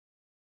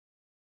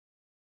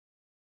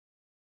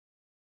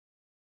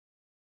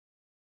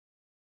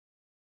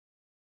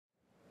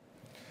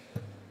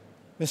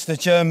Mr.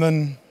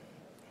 Chairman,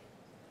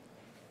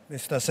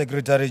 Mr.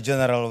 Secretary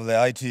General of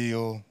the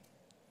ITU,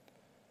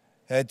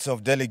 heads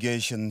of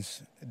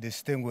delegations,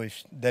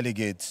 distinguished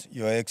delegates,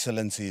 Your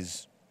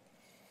Excellencies,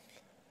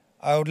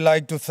 I would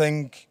like to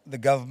thank the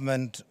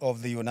government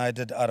of the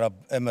United Arab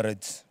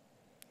Emirates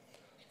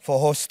for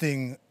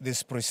hosting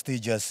this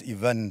prestigious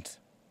event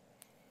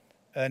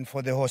and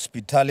for the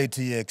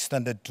hospitality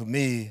extended to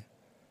me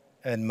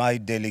and my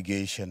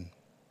delegation.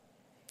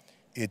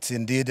 It's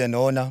indeed an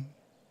honor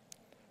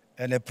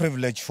and a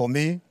privilege for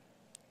me,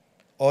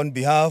 on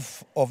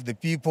behalf of the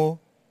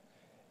people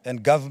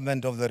and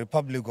government of the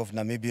Republic of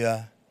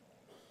Namibia,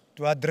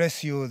 to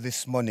address you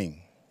this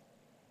morning.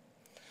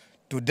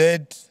 To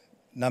date,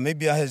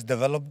 Namibia has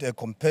developed a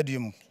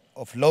compendium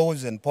of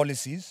laws and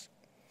policies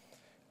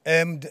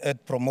aimed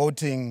at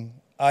promoting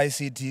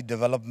ICT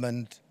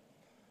development,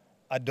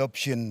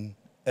 adoption,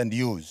 and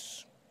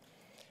use.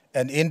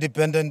 An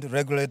independent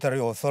regulatory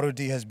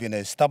authority has been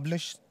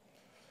established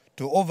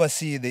to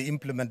oversee the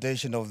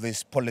implementation of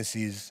these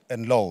policies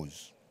and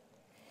laws.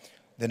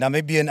 The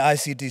Namibian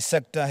ICT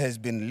sector has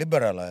been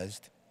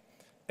liberalized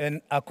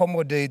and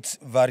accommodates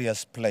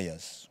various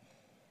players.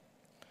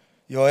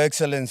 Your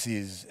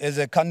Excellencies, as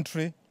a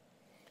country,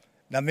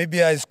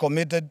 Namibia is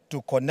committed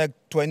to Connect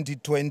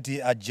 2020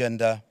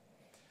 agenda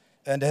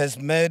and has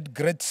made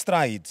great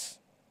strides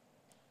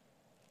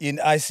in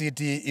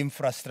ICT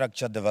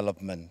infrastructure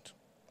development.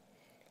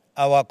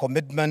 Our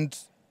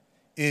commitment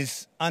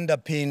is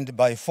underpinned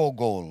by 4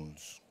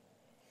 goals.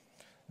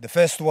 The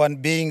first one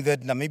being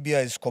that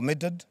Namibia is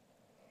committed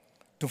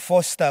to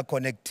foster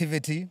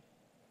connectivity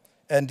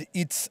and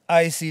its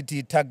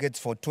ICT targets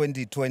for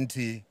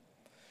 2020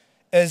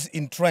 as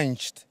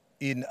entrenched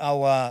in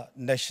our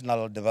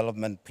national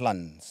development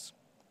plans.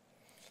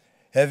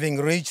 Having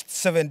reached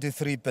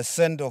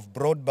 73% of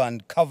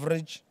broadband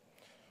coverage,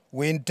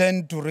 we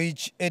intend to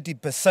reach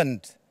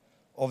 80%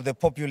 of the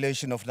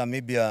population of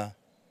Namibia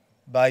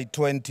by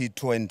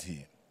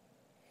 2020.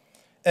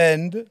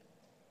 And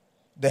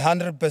the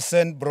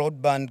 100%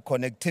 broadband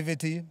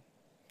connectivity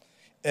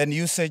and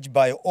usage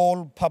by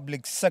all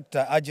public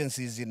sector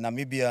agencies in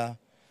Namibia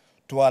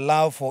to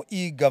allow for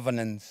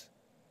e-governance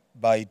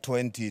by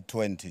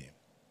 2020.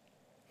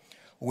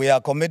 We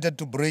are committed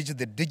to bridge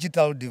the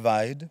digital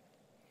divide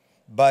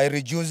by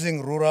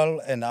reducing rural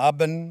and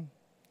urban,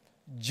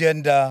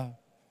 gender,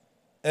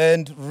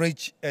 and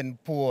rich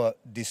and poor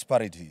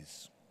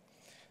disparities.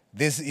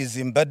 This is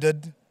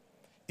embedded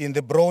in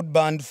the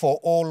Broadband for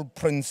All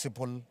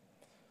principle.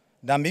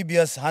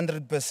 Namibia's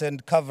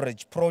 100%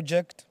 coverage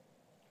project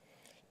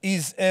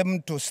is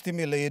aimed to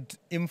stimulate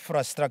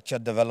infrastructure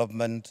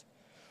development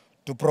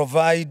to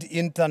provide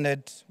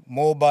internet,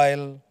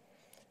 mobile,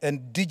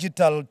 and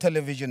digital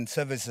television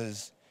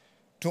services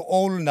to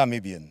all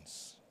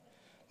Namibians.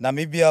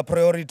 Namibia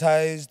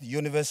prioritized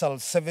universal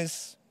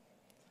service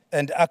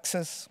and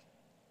access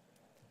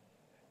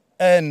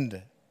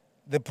and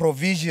the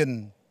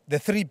provision, the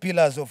 3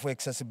 pillars of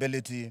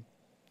accessibility,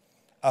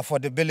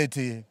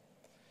 affordability,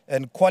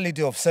 and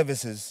quality of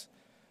services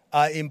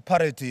are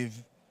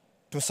imperative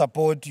to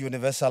support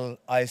universal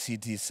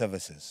ICT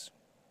services.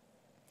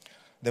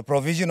 The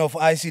provision of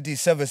ICT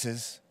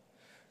services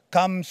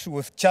comes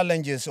with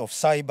challenges of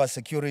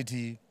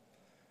cybersecurity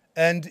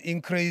and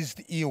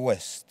increased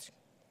e-waste.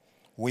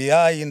 We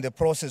are in the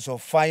process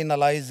of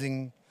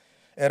finalizing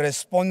a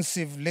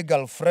responsive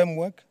legal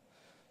framework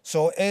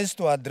so as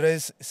to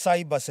address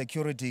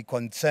cybersecurity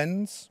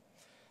concerns,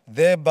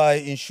 thereby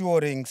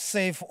ensuring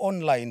safe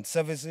online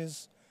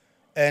services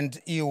and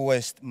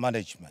e-waste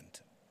management.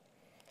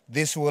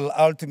 This will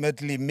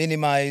ultimately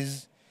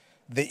minimize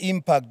the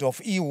impact of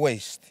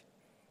e-waste,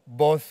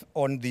 both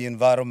on the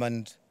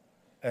environment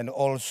and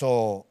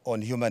also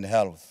on human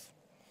health.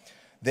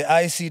 The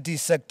ICT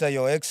sector,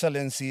 Your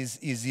Excellencies,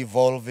 is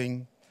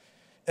evolving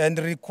and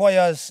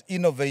requires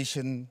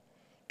innovation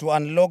to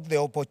unlock the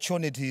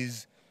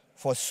opportunities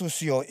for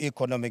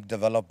socio-economic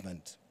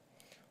development.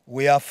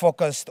 We are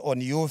focused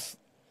on youth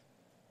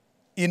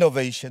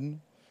innovation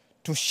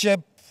to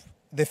shape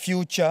the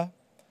future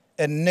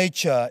and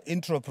nurture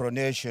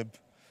entrepreneurship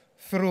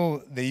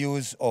through the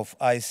use of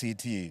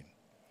ICT.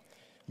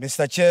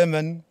 Mr.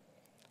 Chairman,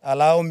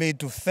 allow me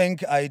to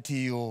thank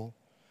ITU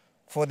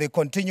for the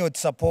continued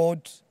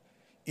support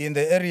in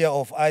the area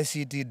of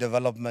ICT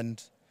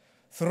development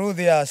through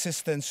their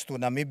assistance to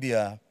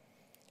Namibia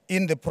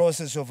in the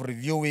process of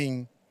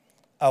reviewing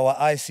our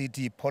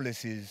ICT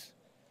policies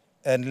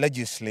and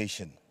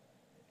legislation.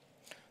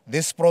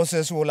 This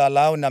process will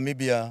allow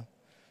Namibia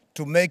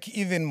to make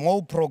even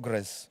more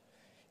progress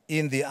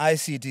in the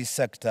ICT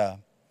sector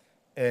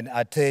and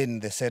attain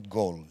the set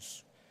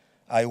goals.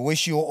 I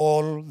wish you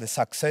all the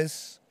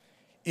success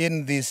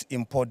in this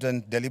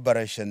important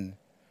deliberation.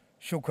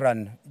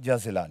 Shukran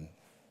jazilan.